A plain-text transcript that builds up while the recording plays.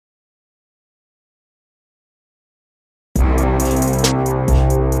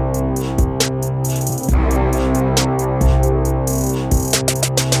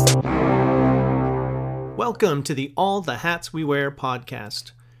Welcome to the All the Hats We Wear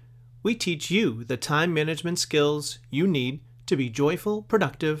podcast. We teach you the time management skills you need to be joyful,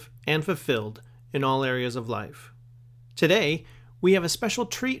 productive, and fulfilled in all areas of life. Today, we have a special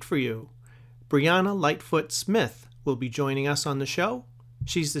treat for you. Brieanna Lightfoot Smith will be joining us on the show.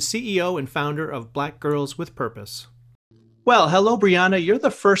 She's the CEO and founder of Black Girls with Purpose. Well, hello, Brieanna. You're the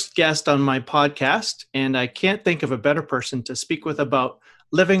first guest on my podcast, and I can't think of a better person to speak with about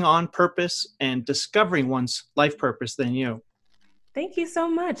living on purpose and discovering one's life purpose than you. Thank you so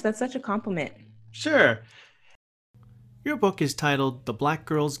much. That's such a compliment. Sure. Your book is titled The Black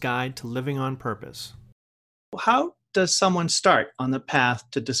Girl's Guide to Living on Purpose. How does someone start on the path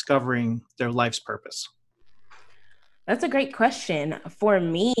to discovering their life's purpose? That's a great question. For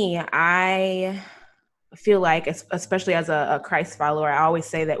me, I feel like, especially as a Christ follower, I always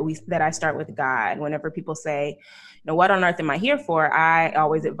say that I start with God. Whenever people say, what on earth am I here for? I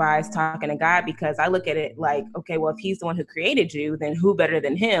always advise talking to God, because I look at it like, okay, well, if he's the one who created you, then who better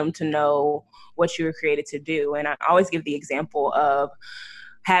than him to know what you were created to do? And I always give the example of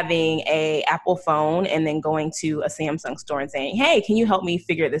having a Apple phone and then going to a Samsung store and saying, hey, can you help me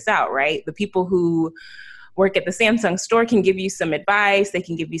figure this out, right? The people who work at the Samsung store can give you some advice, they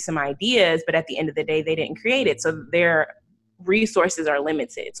can give you some ideas, but at the end of the day, they didn't create it. So their resources are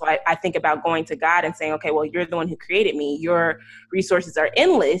limited. So I think about going to God and saying, okay, well, you're the one who created me. Your resources are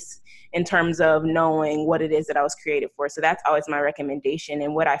endless in terms of knowing what it is that I was created for. So that's always my recommendation.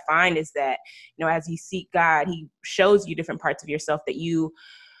 And what I find is that, as you seek God, he shows you different parts of yourself that you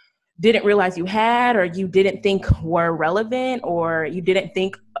didn't realize you had, or you didn't think were relevant, or you didn't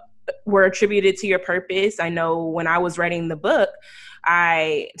think were attributed to your purpose. I know when I was writing the book,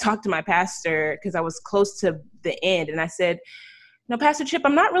 I talked to my pastor because I was close to the end, and I said, Pastor Chip,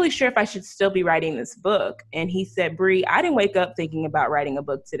 I'm not really sure if I should still be writing this book. And he said, Bree, I didn't wake up thinking about writing a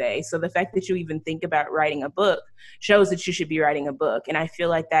book today. So the fact that you even think about writing a book shows that you should be writing a book. And I feel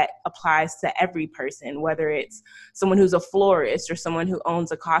like that applies to every person, whether it's someone who's a florist or someone who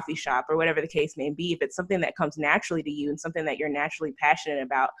owns a coffee shop or whatever the case may be. If it's something that comes naturally to you and something that you're naturally passionate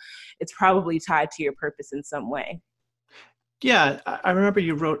about, it's probably tied to your purpose in some way. Yeah, I remember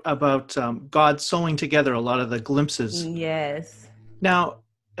you wrote about God sewing together a lot of the glimpses. Yes. Now,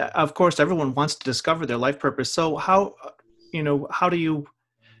 of course, everyone wants to discover their life purpose. So how do you,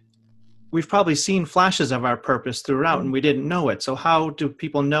 we've probably seen flashes of our purpose throughout and we didn't know it. So how do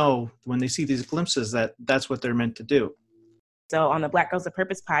people know when they see these glimpses that that's what they're meant to do? So on the Black Girls with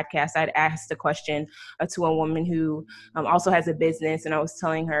Purpose podcast, I'd asked a question to a woman who also has a business. And I was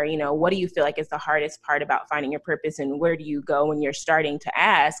telling her, what do you feel like is the hardest part about finding your purpose, and where do you go when you're starting to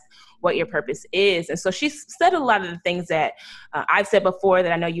ask what your purpose is? And so she said a lot of the things that I've said before,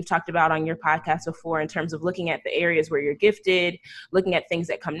 that I know you've talked about on your podcast before, in terms of looking at the areas where you're gifted, looking at things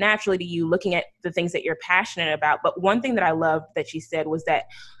that come naturally to you, looking at the things that you're passionate about. But one thing that I loved that she said was that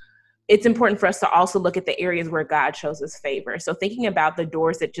it's important for us to also look at the areas where God shows us favor. So thinking about the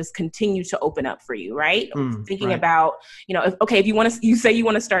doors that just continue to open up for you, right? Thinking about, if you say you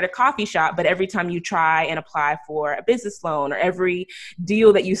want to start a coffee shop, but every time you try and apply for a business loan, or every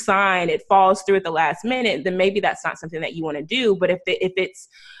deal that you sign, it falls through at the last minute, then maybe that's not something that you want to do. But if it's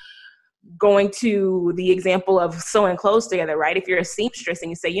going to the example of sewing clothes together, right? If you're a seamstress and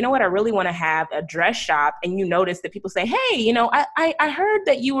you say, you know what, I really want to have a dress shop, and you notice that people say, hey, I heard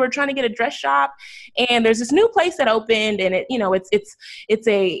that you were trying to get a dress shop, and there's this new place that opened, and it's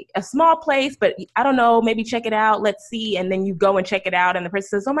a small place, but I don't know, maybe check it out, let's see. And then you go and check it out, and the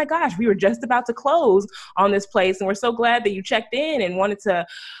person says, oh my gosh, we were just about to close on this place, and we're so glad that you checked in and wanted to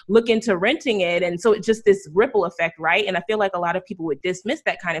look into renting it. And so it's just this ripple effect, right? And I feel like a lot of people would dismiss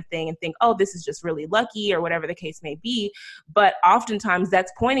that kind of thing and think, oh, this is just really lucky, or whatever the case may be. But oftentimes that's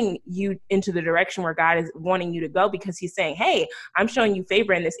pointing you into the direction where God is wanting you to go, because he's saying, hey, I'm showing you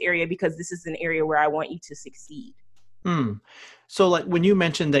favor in this area because this is an area where I want you to succeed. So like when you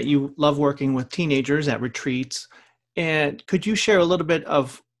mentioned that you love working with teenagers at retreats, and could you share a little bit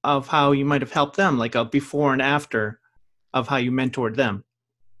of how you might have helped them, like a before and after of how you mentored them?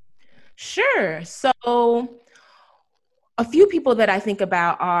 Sure. So a few people that I think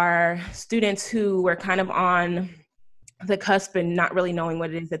about are students who were kind of on the cusp and not really knowing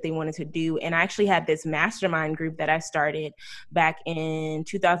what it is that they wanted to do. And I actually had this mastermind group that I started back in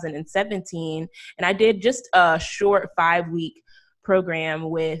 2017. And I did just a short 5-week program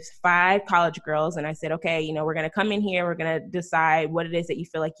with 5 college girls. And I said, okay, we're going to come in here. We're going to decide what it is that you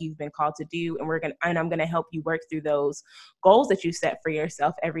feel like you've been called to do. And I'm going to help you work through those goals that you set for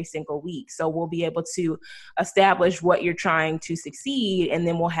yourself every single week. So we'll be able to establish what you're trying to succeed. And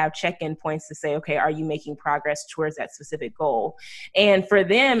then we'll have check-in points to say, okay, are you making progress towards that specific goal? And for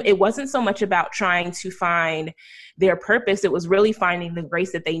them, it wasn't so much about trying to find their purpose. It was really finding the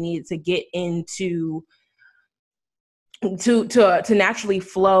grace that they needed to get into to naturally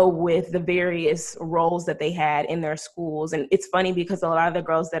flow with the various roles that they had in their schools. And it's funny because a lot of the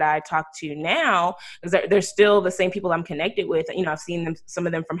girls that I talk to now, they're still the same people I'm connected with. I've seen them, some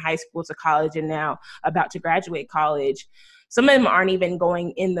of them from high school to college and now about to graduate college. Some of them aren't even going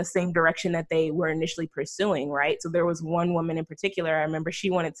in the same direction that they were initially pursuing, right? So there was one woman in particular, I remember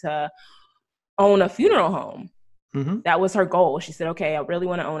she wanted to own a funeral home. Mm-hmm. That was her goal. She said, okay, I really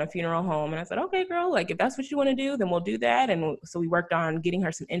want to own a funeral home. And I said, okay, girl, like if that's what you want to do, then we'll do that. And so we worked on getting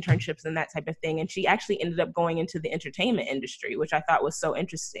her some internships and that type of thing. And she actually ended up going into the entertainment industry, which I thought was so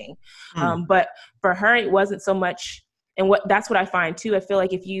interesting. But for her, it wasn't so much. And that's what I find too. I feel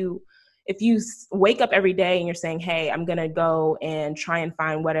like if you wake up every day and you're saying, hey, I'm going to go and try and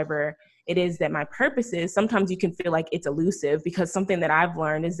find whatever it is that my purpose is, sometimes you can feel like it's elusive, because something that I've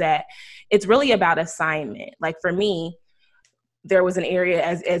learned is that it's really about assignment. Like for me, there was an area,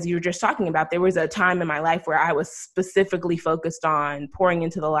 as you were just talking about, there was a time in my life where I was specifically focused on pouring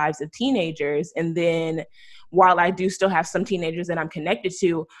into the lives of teenagers. And then while I do still have some teenagers that I'm connected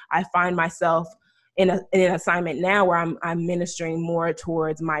to, I find myself in an assignment now where I'm ministering more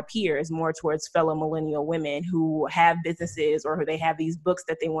towards my peers, more towards fellow millennial women who have businesses, or who they have these books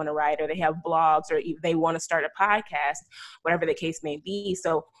that they want to write, or they have blogs, or they want to start a podcast, whatever the case may be.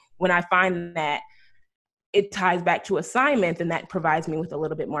 So when I find that it ties back to assignment, then that provides me with a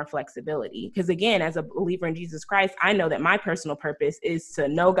little bit more flexibility. Because again, as a believer in Jesus Christ, I know that my personal purpose is to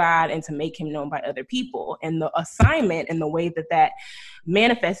know God and to make him known by other people. And the assignment and the way that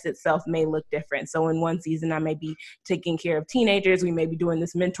manifests itself may look different. So in one season, I may be taking care of teenagers. We may be doing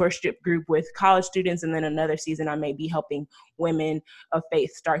this mentorship group with college students. And then another season, I may be helping women of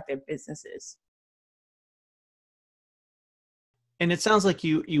faith start their businesses. And it sounds like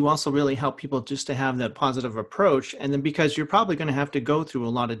you also really help people just to have that positive approach. And then because you're probably going to have to go through a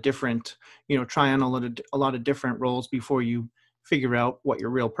lot of different, try on a lot of different roles before you figure out what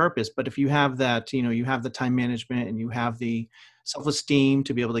your real purpose. But if you have that, you have the time management and you have the self-esteem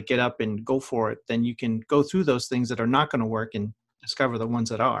to be able to get up and go for it, then you can go through those things that are not going to work and discover the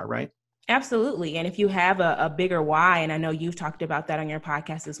ones that are, right? Absolutely. And if you have a bigger why, and I know you've talked about that on your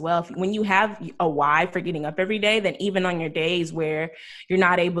podcast as well, when you have a why for getting up every day, then even on your days where you're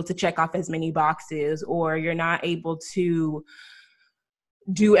not able to check off as many boxes, or you're not able to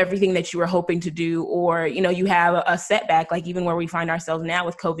do everything that you were hoping to do, or, you have a setback, like even where we find ourselves now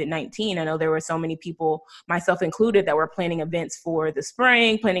with COVID-19. I know there were so many people, myself included, that were planning events for the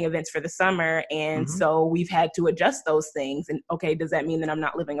spring, planning events for the summer. And so we've had to adjust those things. And okay, does that mean that I'm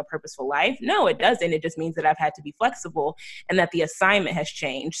not living a purposeful life? No, it doesn't. It just means that I've had to be flexible and that the assignment has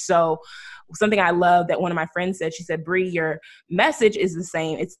changed. So something I love that one of my friends said, she said, Bree, your message is the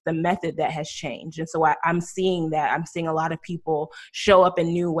same. It's the method that has changed. And so I'm seeing that. I'm seeing a lot of people show up in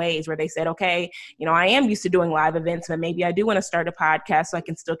new ways where they said, okay, I am used to doing live events, but maybe I do want to start a podcast so I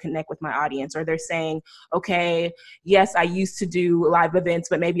can still connect with my audience. Or they're saying, okay, yes, I used to do live events,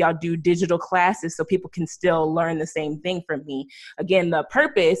 but maybe I'll do digital classes so people can still learn the same thing from me. Again, the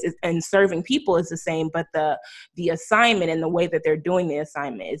purpose and serving people is the same, but the assignment and the way that they're doing the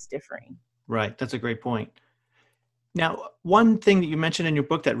assignment is differing. Right. That's a great point. Now, one thing that you mentioned in your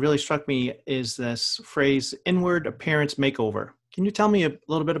book that really struck me is this phrase, inward appearance makeover. Can you tell me a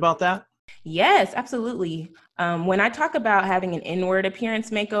little bit about that? Yes, absolutely. When I talk about having an inward appearance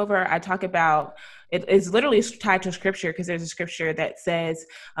makeover, I talk about it's literally tied to scripture, because there's a scripture that says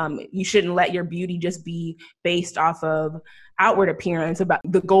you shouldn't let your beauty just be based off of outward appearance, about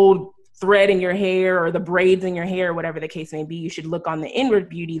the gold thread in your hair or the braids in your hair, whatever the case may be. You should look on the inward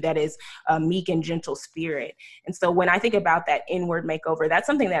beauty that is a meek and gentle spirit. And so when I think about that inward makeover, that's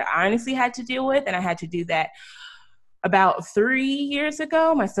something that I honestly had to deal with. And I had to do that about 3 years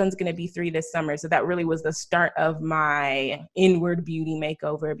ago. My son's going to be 3 this summer. So that really was the start of my inward beauty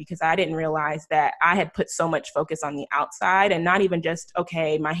makeover, because I didn't realize that I had put so much focus on the outside, and not even just,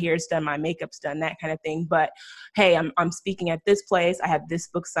 okay, my hair's done, my makeup's done, that kind of thing. But hey, I'm speaking at this place. I have this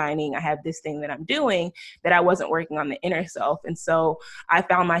book signing. I have this thing that I'm doing, that I wasn't working on the inner self. And so I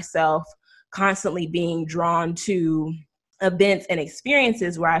found myself constantly being drawn to events and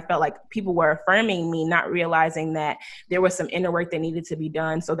experiences where I felt like people were affirming me, not realizing that there was some inner work that needed to be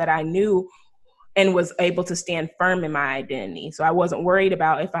done, so that I knew and was able to stand firm in my identity. So I wasn't worried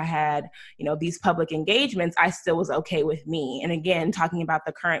about if I had, these public engagements, I still was okay with me. And again, talking about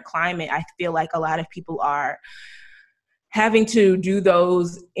the current climate, I feel like a lot of people are having to do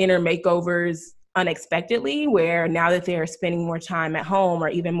those inner makeovers unexpectedly, where now that they're spending more time at home or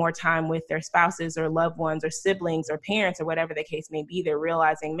even more time with their spouses or loved ones or siblings or parents or whatever the case may be, they're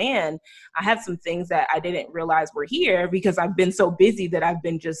realizing, man, I have some things that I didn't realize were here because I've been so busy that I've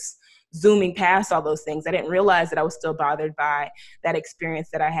been just zooming past all those things. I didn't realize that I was still bothered by that experience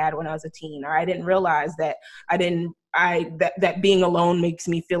that I had when I was a teen, or I didn't realize that that being alone makes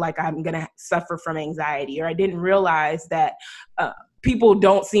me feel like I'm going to suffer from anxiety, or I didn't realize that people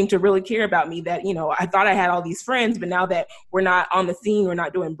don't seem to really care about me, that, I thought I had all these friends, but now that we're not on the scene, we're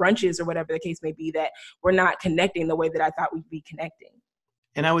not doing brunches or whatever the case may be, that we're not connecting the way that I thought we'd be connecting.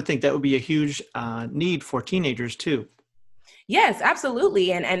 And I would think that would be a huge need for teenagers too. Yes,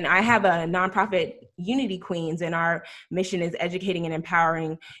 absolutely. And I have a nonprofit, Unity Queens, and our mission is educating and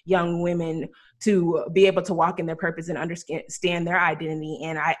empowering young women to be able to walk in their purpose and understand their identity.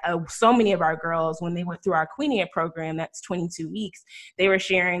 And so many of our girls, when they went through our Queenie It program, that's 22 weeks, they were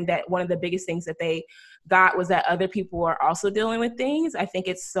sharing that one of the biggest things that they got was that other people are also dealing with things. I think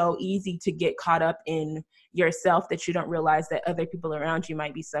it's so easy to get caught up in yourself that you don't realize that other people around you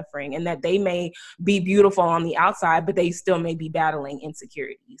might be suffering, and that they may be beautiful on the outside, but they still may be battling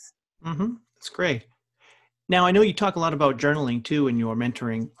insecurities. Mm-hmm. That's great. Now, I know you talk a lot about journaling too in your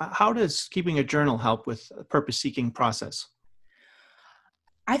mentoring. How does keeping a journal help with a purpose-seeking process?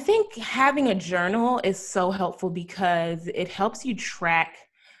 I think having a journal is so helpful because it helps you track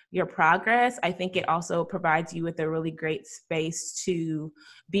your progress. I think it also provides you with a really great space to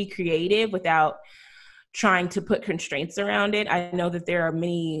be creative without trying to put constraints around it. I know that there are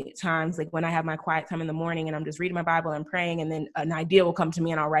many times, like when I have my quiet time in the morning and I'm just reading my Bible and praying, and then an idea will come to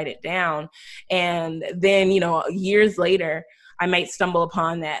me and I'll write it down. And then, years later, I might stumble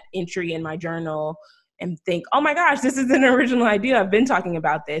upon that entry in my journal and think, oh my gosh, this is an original idea. I've been talking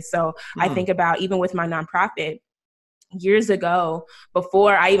about this. So I think about, even with my nonprofit, years ago,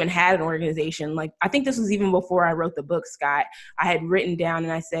 before I even had an organization, like I think this was even before I wrote the book, Scott, I had written down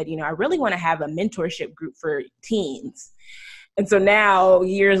and I said, I really want to have a mentorship group for teens. And so now,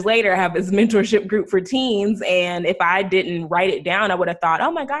 years later, I have this mentorship group for teens. And if I didn't write it down, I would have thought,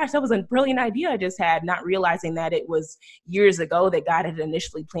 oh my gosh, that was a brilliant idea I just had, not realizing that it was years ago that God had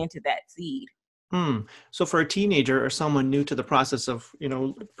initially planted that seed. So for a teenager or someone new to the process of,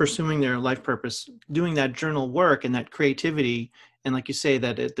 pursuing their life purpose, doing that journal work and that creativity, and like you say,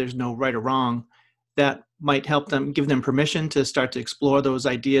 that there's no right or wrong, that might help them, give them permission to start to explore those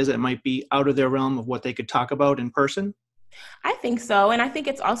ideas that might be out of their realm of what they could talk about in person? I think so. And I think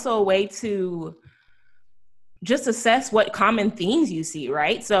it's also a way to just assess what common themes you see,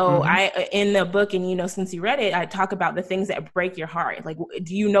 right? So in the book, and since you read it, I talk about the things that break your heart. Like,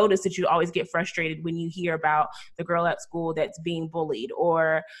 do you notice that you always get frustrated when you hear about the girl at school that's being bullied,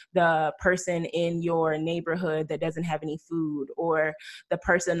 or the person in your neighborhood that doesn't have any food, or the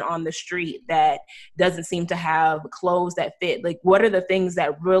person on the street that doesn't seem to have clothes that fit? Like, what are the things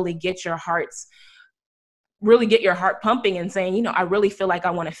that really get your heart pumping and saying, I really feel like I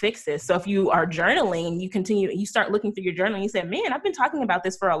want to fix this. So if you are journaling and you start looking through your journal and you say, man, I've been talking about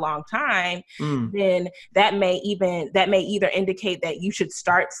this for a long time, then that may either indicate that you should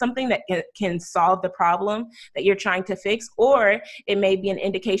start something that can solve the problem that you're trying to fix, or it may be an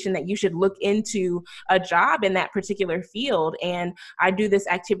indication that you should look into a job in that particular field. And I do this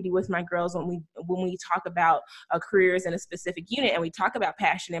activity with my girls when we talk about careers in a specific unit and we talk about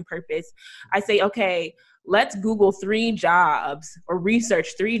passion and purpose. I say, okay, let's Google 3 jobs or research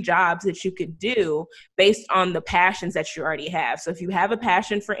 3 jobs that you could do based on the passions that you already have. So if you have a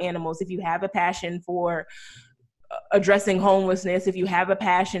passion for animals, if you have a passion for addressing homelessness, if you have a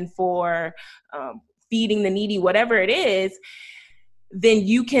passion for feeding the needy, whatever it is, then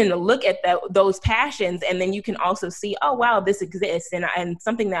you can look at those passions, and then you can also see, oh, wow, this exists. And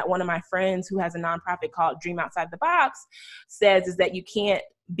something that one of my friends who has a nonprofit called Dream Outside the Box says is that you can't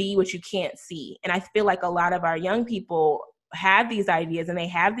be what you can't see. And I feel like a lot of our young people have these ideas and they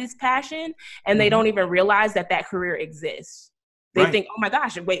have this passion, and they don't even realize that career exists. They think, oh my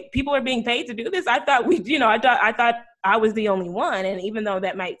gosh, wait, people are being paid to do this? I thought I thought I was the only one. And even though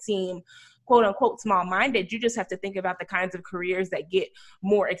that might seem quote unquote small-minded, you just have to think about the kinds of careers that get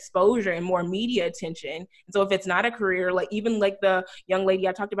more exposure and more media attention. And so if it's not a career, like even like the young lady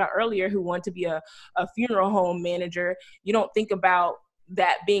I talked about earlier who wanted to be a funeral home manager, you don't think about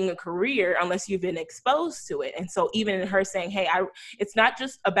that being a career unless you've been exposed to it. And so even in her saying, hey, it's not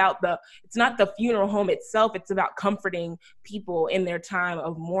the funeral home itself, it's about comforting people in their time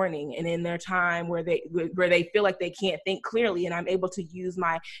of mourning and in their time where they feel like they can't think clearly, and I'm able to use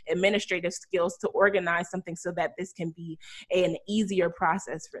my administrative skills to organize something so that this can be an easier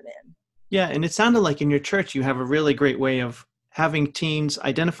process for them. Yeah, and it sounded like in your church you have a really great way of having teens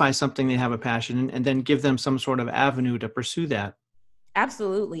identify something they have a passion in and then give them some sort of avenue to pursue that.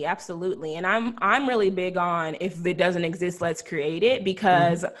 Absolutely, absolutely. And I'm really big on, if it doesn't exist, let's create it,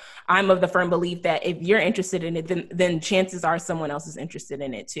 because I'm of the firm belief that if you're interested in it, then chances are someone else is interested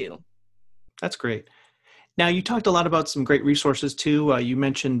in it too. That's great. Now, you talked a lot about some great resources too. You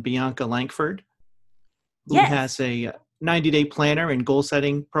mentioned Brieanna Lightfoot, who Yes. has a 90-day planner and goal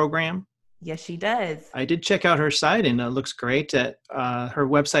setting program. Yes, she does. I did check out her site, and it looks great. Her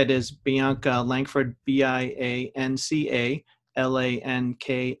website is Brieanna Lightfoot,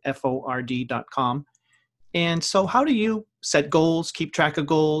 BIANCALANKFORD.com. And so how do you set goals, keep track of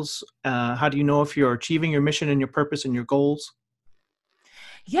goals? How do you know if you're achieving your mission and your purpose and your goals?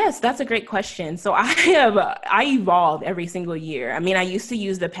 Yes, that's a great question. So I evolved every single year. I mean, I used to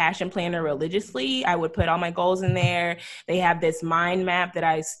use the Passion Planner religiously. I would put all my goals in there. They have this mind map that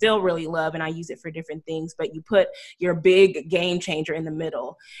I still really love, and I use it for different things, but you put your big game changer in the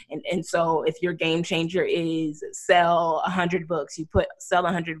middle. And so if your game changer is sell 100 books, you put sell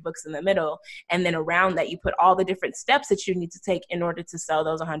 100 books in the middle. And then around that, you put all the different steps that you need to take in order to sell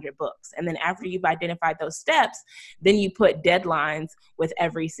those 100 books. And then after you've identified those steps, then you put deadlines with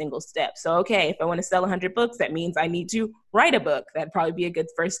every single step. So, okay, if I want to sell 100 books, that means I need to write a book. That'd probably be a good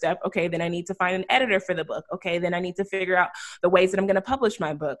first step. Okay, then I need to find an editor for the book. Okay, then I need to figure out the ways that I'm going to publish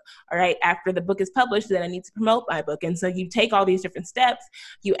my book. All right, after the book is published, then I need to promote my book. And so you take all these different steps,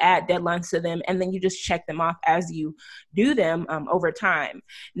 you add deadlines to them, and then you just check them off as you do them over time.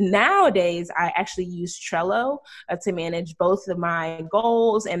 Nowadays, I actually use Trello to manage both of my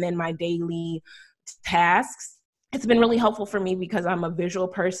goals and then my daily tasks. It's been really helpful for me because I'm a visual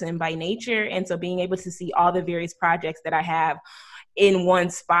person by nature. And so being able to see all the various projects that I have in one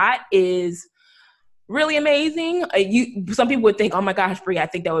spot is really amazing. Some people would think, oh my gosh, Brie, I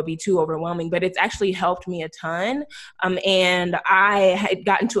think that would be too overwhelming, but it's actually helped me a ton. And I had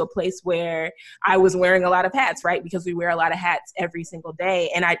gotten to a place where I was wearing a lot of hats, right? Because we wear a lot of hats every single day.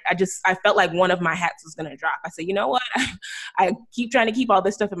 And I felt like one of my hats was going to drop. I said, you know what? I keep trying to keep all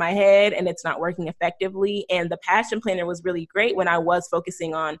this stuff in my head and it's not working effectively. And the Passion Planner was really great when I was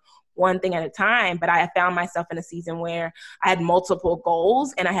focusing on one thing at a time, but I found myself in a season where I had multiple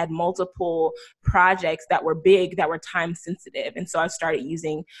goals and I had multiple projects that were big, that were time sensitive. And so I started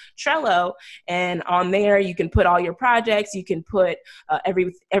using Trello, and on there you can put all your projects, you can put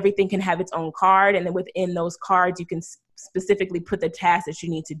everything can have its own card. And then within those cards, you can specifically put the tasks that you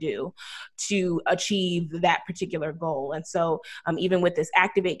need to do to achieve that particular goal. And so even with this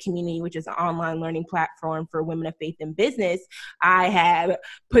Activate community, which is an online learning platform for women of faith in business, I had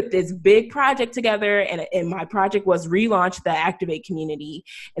put this big project together, and my project was relaunch the Activate community.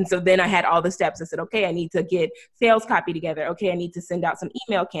 And so then I had all the steps. I said, okay, I need to get sales copy together. Okay, I need to send out some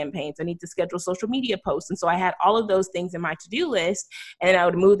email campaigns. I need to schedule social media posts. And so I had all of those things in my to-do list, and I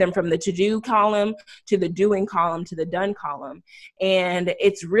would move them from the to-do column to the doing column to the done column. And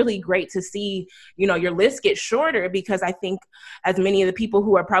it's really great to see, your list get shorter, because I think as many of the people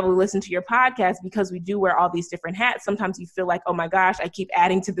who are probably listening to your podcast, because we do wear all these different hats, sometimes you feel like, oh my gosh, I keep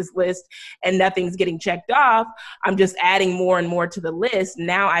adding to this list and nothing's getting checked off. I'm just adding more and more to the list.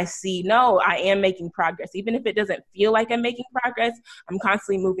 Now I see, no, I am making progress. Even if it doesn't feel like I'm making progress, I'm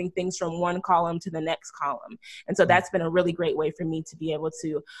constantly moving things from one column to the next column. And so that's been a really great way for me to be able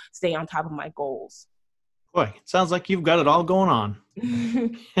to stay on top of my goals. Boy, it sounds like you've got it all going on.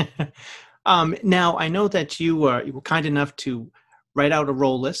 Now, I know that you were kind enough to write out a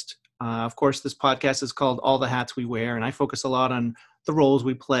role list. Of course, this podcast is called All the Hats We Wear, and I focus a lot on the roles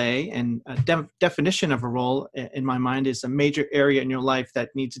we play. And a definition of a role, in my mind, is a major area in your life that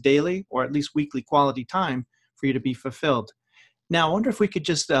needs daily or at least weekly quality time for you to be fulfilled. Now, I wonder if we could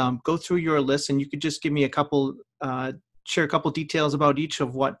just go through your list, and you could just give me share a couple details about each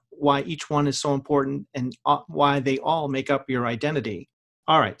of why each one is so important and why they all make up your identity.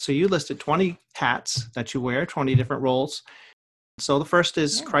 All right. So you listed 20 hats that you wear, 20 different roles. So the first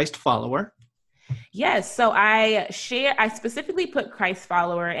is Christ follower. Yes. So I specifically put Christ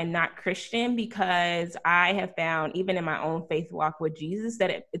follower and not Christian, because I have found, even in my own faith walk with Jesus,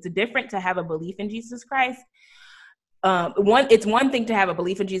 that it's different to have a belief in Jesus Christ it's one thing to have a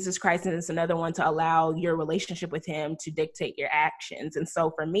belief in Jesus Christ, and it's another one to allow your relationship with him to dictate your actions. And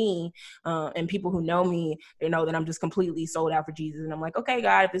so for me, and people who know me, they know that I'm just completely sold out for Jesus. And I'm like, okay,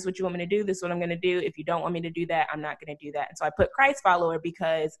 God, if this is what you want me to do, this is what I'm going to do. If you don't want me to do that, I'm not going to do that. And so I put Christ follower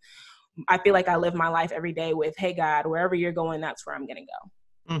because I feel like I live my life every day with, hey, God, wherever you're going, that's where I'm going to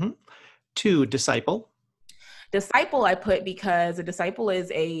go. Mm-hmm. 2, disciple. Disciple I put because a disciple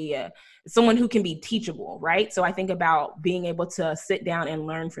is someone who can be teachable, right? So I think about being able to sit down and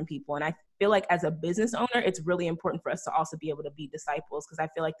learn from people. And I feel like as a business owner, it's really important for us to also be able to be disciples, because I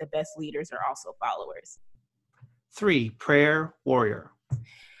feel like the best leaders are also followers. 3, prayer warrior.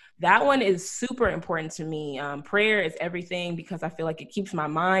 That one is super important to me. Prayer is everything because I feel like it keeps my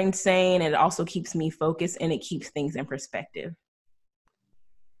mind sane, and it also keeps me focused, and it keeps things in perspective.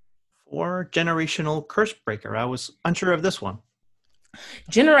 4, generational curse breaker. I was unsure of this one.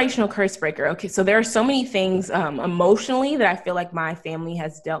 Generational curse breaker. Okay, so there are so many things emotionally that I feel like my family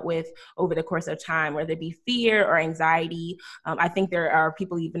has dealt with over the course of time, whether it be fear or anxiety. I think there are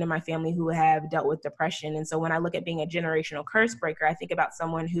people even in my family who have dealt with depression. And so when I look at being a generational curse breaker, I think about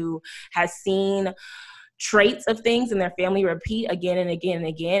someone who has seen traits of things in their family repeat again and again and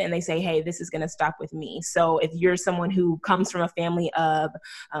again, and they say, hey, this is going to stop with me. So if you're someone who comes from a family of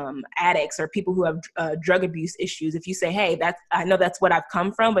addicts or people who have drug abuse issues, if you say, hey, I know that's what I've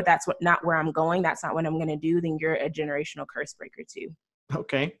come from, but that's not where I'm going, that's not what I'm going to do, then you're a generational curse breaker too.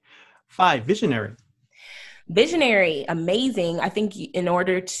 Okay. 5, visionary. Visionary, amazing. I think in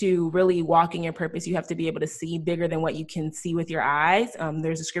order to really walk in your purpose, you have to be able to see bigger than what you can see with your eyes.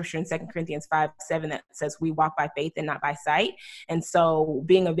 There's a scripture in 2 Corinthians 5:7 that says we walk by faith and not by sight. And so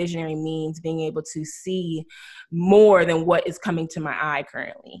being a visionary means being able to see more than what is coming to my eye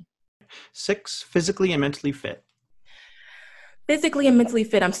currently. 6, physically and mentally fit. Physically and mentally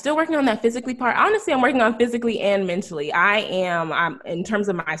fit. I'm still working on that physically part. Honestly, I'm working on physically and mentally. I'm in terms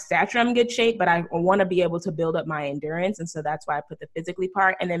of my stature, I'm in good shape, but I want to be able to build up my endurance. And so that's why I put the physically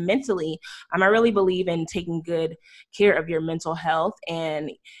part. And then mentally, I really believe in taking good care of your mental health.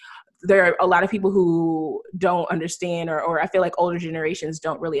 And there are a lot of people who don't understand, or I feel like older generations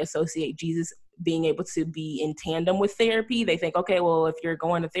don't really associate Jesus being able to be in tandem with therapy. They think, okay, well, if you're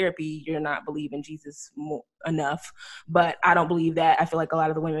going to therapy, you're not believing Jesus enough. But I don't believe that. I feel like a lot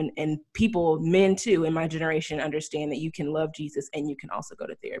of the women and people, men too, in my generation understand that you can love Jesus and you can also go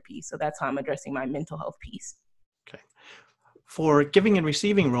to therapy. So that's how I'm addressing my mental health piece. Okay. For giving and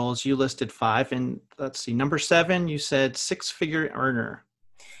receiving roles, you listed 5. And let's see, number 7, you said 6-figure earner.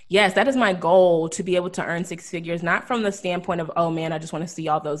 Yes, that is my goal, to be able to earn 6 figures, not from the standpoint of, oh man, I just want to see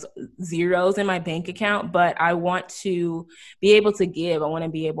all those zeros in my bank account, but I want to be able to give. I want to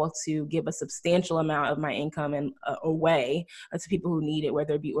be able to give a substantial amount of my income and away to people who need it,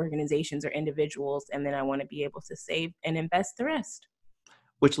 whether it be organizations or individuals. And then I want to be able to save and invest the rest.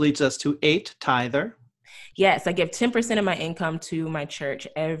 Which leads us to 8, tither. Yes, I give 10% of my income to my church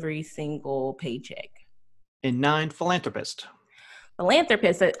every single paycheck. And 9, philanthropist.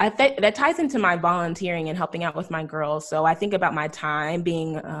 Philanthropist, that ties into my volunteering and helping out with my girls. So I think about my time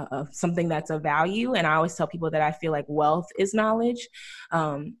being something that's of value. And I always tell people that I feel like wealth is knowledge,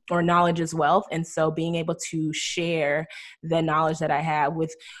 or knowledge is wealth. And so being able to share the knowledge that I have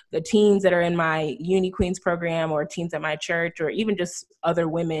with the teens that are in my Uni Queens program, or teens at my church, or even just other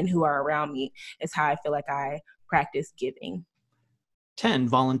women who are around me, is how I feel like I practice giving. 10,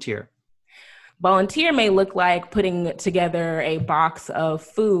 volunteer. Volunteer may look like putting together a box of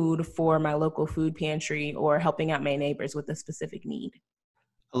food for my local food pantry, or helping out my neighbors with a specific need.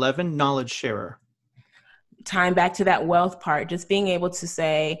 11, knowledge sharer. Tying back to that wealth part, just being able to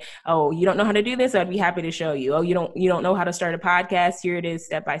say, oh, you don't know how to do this? I'd be happy to show you. Oh, you don't know how to start a podcast? Here it is,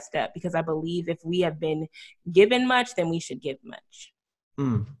 step by step. Because I believe if we have been given much, then we should give much.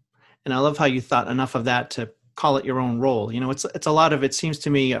 And I love how you thought enough of that to call it your own role. It's a lot of, it seems to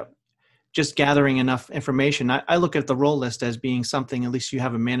me, just gathering enough information. I look at the role list as being something, at least you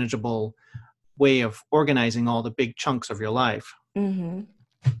have a manageable way of organizing all the big chunks of your life. Mm-hmm.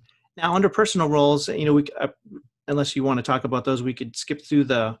 Now, under personal roles, unless you want to talk about those, we could skip through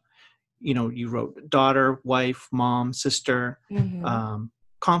you wrote daughter, wife, mom, sister, Mm-hmm.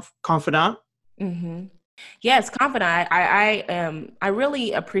 Confidant. Mm-hmm. Yes, confidant. I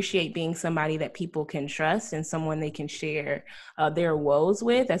really appreciate being somebody that people can trust, and someone they can share their woes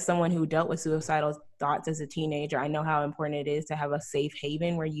with. As someone who dealt with suicidal thoughts as a teenager, I know how important it is to have a safe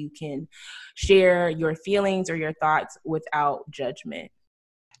haven where you can share your feelings or your thoughts without judgment.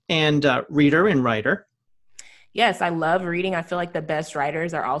 And reader and writer. Yes, I love reading. I feel like the best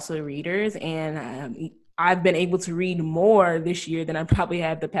writers are also readers, and I've been able to read more this year than I probably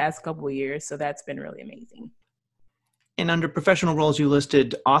have the past couple of years. So that's been really amazing. And under professional roles, you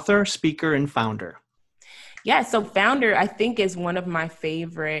listed author, speaker, and founder. Yeah, so founder, I think, is one of my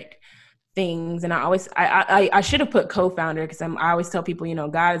favorite things. And I should have put co-founder because I always tell people,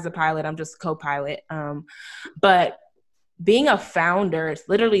 God is a pilot, I'm just co-pilot. But being a founder, it's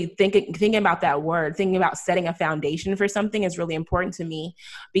literally thinking about that word, thinking about setting a foundation for something is really important to me,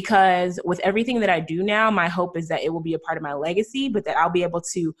 because with everything that I do now, my hope is that it will be a part of my legacy, but that I'll be able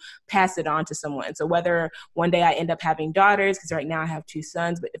to pass it on to someone. So whether one day I end up having daughters, because right now I have 2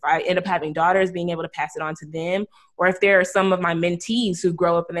 sons, but if I end up having daughters, being able to pass it on to them, or if there are some of my mentees who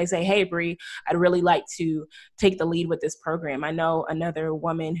grow up and they say, hey, Bree, I'd really like to take the lead with this program. I know another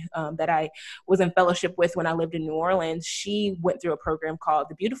woman that I was in fellowship with when I lived in New Orleans. She went through a program called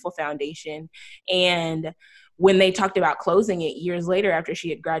the Beautiful Foundation. And when they talked about closing it years later after she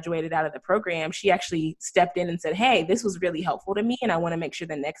had graduated out of the program, she actually stepped in and said, hey, this was really helpful to me, and I want to make sure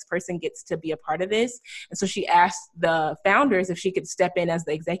the next person gets to be a part of this. And so she asked the founders if she could step in as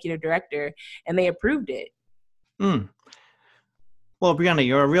the executive director, and they approved it. Mm. Well, Brieanna,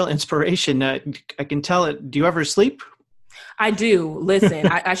 you're a real inspiration. I can tell it. Do you ever sleep? I do. Listen,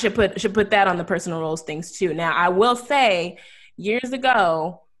 I should put that on the personal roles things too. Now, I will say, years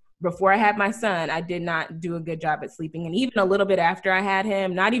ago, before I had my son, I did not do a good job at sleeping. And even a little bit after I had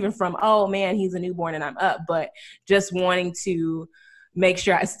him, not even from, oh man, he's a newborn and I'm up, but just wanting to make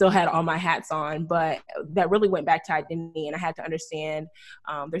sure I still had all my hats on. But that really went back to identity. And I had to understand,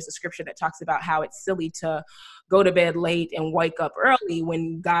 there's a scripture that talks about how it's silly to go to bed late and wake up early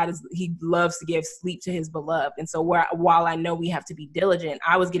when he loves to give sleep to his beloved. And so while I know we have to be diligent,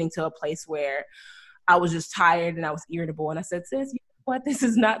 I was getting to a place where I was just tired and I was irritable. And I said, sis, you know what? This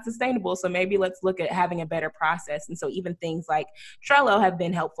is not sustainable. So maybe let's look at having a better process. And so even things like Trello have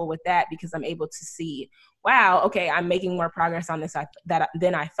been helpful with that, because I'm able to see, wow, okay, I'm making more progress on this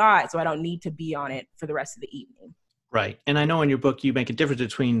than I thought. So I don't need to be on it for the rest of the evening. Right. And I know in your book, you make a difference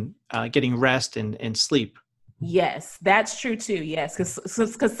between getting rest and sleep. Yes, that's true too. Yes,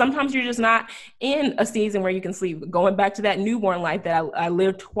 because sometimes you're just not in a season where you can sleep. Going back to that newborn life that I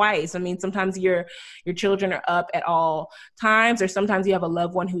lived twice. I mean, sometimes your children are up at all times, or sometimes you have a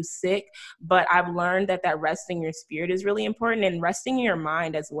loved one who's sick. But I've learned that resting your spirit is really important, and resting your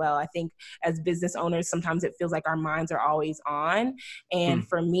mind as well. I think as business owners, sometimes it feels like our minds are always on. And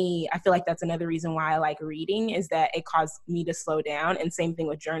for me, I feel like that's another reason why I like reading, is that it causes me to slow down. And same thing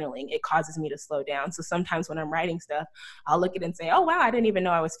with journaling. It causes me to slow down. So sometimes when I'm writing stuff, I'll look at it and say, oh, wow, I didn't even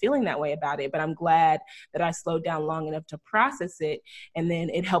know I was feeling that way about it. But I'm glad that I slowed down long enough to process it. And then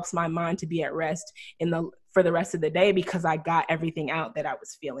it helps my mind to be at rest for the rest of the day, because I got everything out that I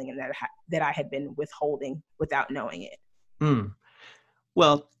was feeling and that I had been withholding without knowing it.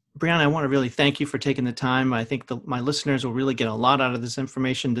 Well, Brieanna, I want to really thank you for taking the time. I think my listeners will really get a lot out of this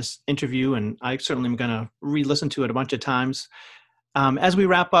information, this interview, and I certainly am going to re-listen to it a bunch of times. As we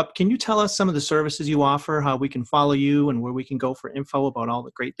wrap up, can you tell us some of the services you offer, how we can follow you, and where we can go for info about all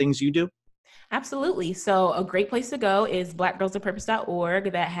the great things you do? Absolutely. So a great place to go is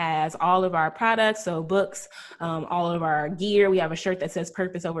blackgirlsofpurpose.org, that has all of our products, so books, all of our gear. We have a shirt that says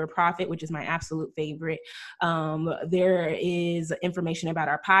Purpose Over Profit, which is my absolute favorite. There is information about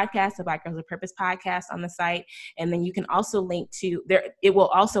our podcast, the Black Girls of Purpose podcast, on the site. And then you can also it will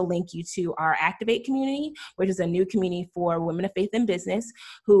also link you to our Activate community, which is a new community for women of faith in business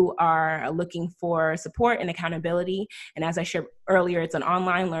who are looking for support and accountability. And as I shared earlier, it's an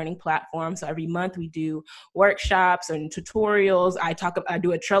online learning platform. So every month we do workshops and tutorials. I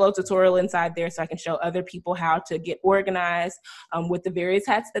do a Trello tutorial inside there so I can show other people how to get organized with the various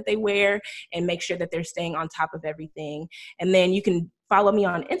hats that they wear and make sure that they're staying on top of everything. And then you can follow me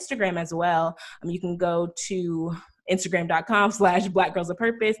on Instagram as well. You can go to Instagram.com/Black Girls of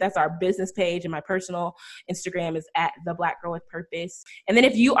Purpose. That's our business page, and my personal Instagram is @The Black Girl with Purpose. And then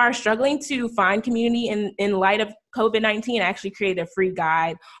if you are struggling to find community in light of COVID-19, I actually created a free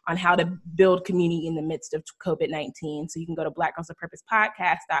guide on how to build community in the midst of COVID-19. So you can go to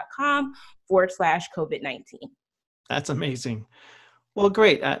blackgirlsofpurposepodcast.com/COVID-19. That's amazing. Well,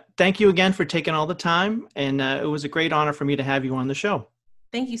 great. Thank you again for taking all the time. And it was a great honor for me to have you on the show.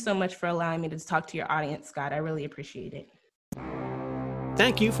 Thank you so much for allowing me to talk to your audience, Scott. I really appreciate it.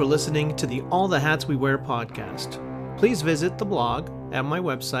 Thank you for listening to the All the Hats We Wear podcast. Please visit the blog at my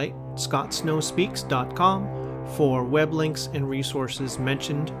website, scottsnowspeaks.com, for web links and resources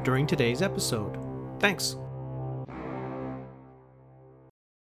mentioned during today's episode. Thanks.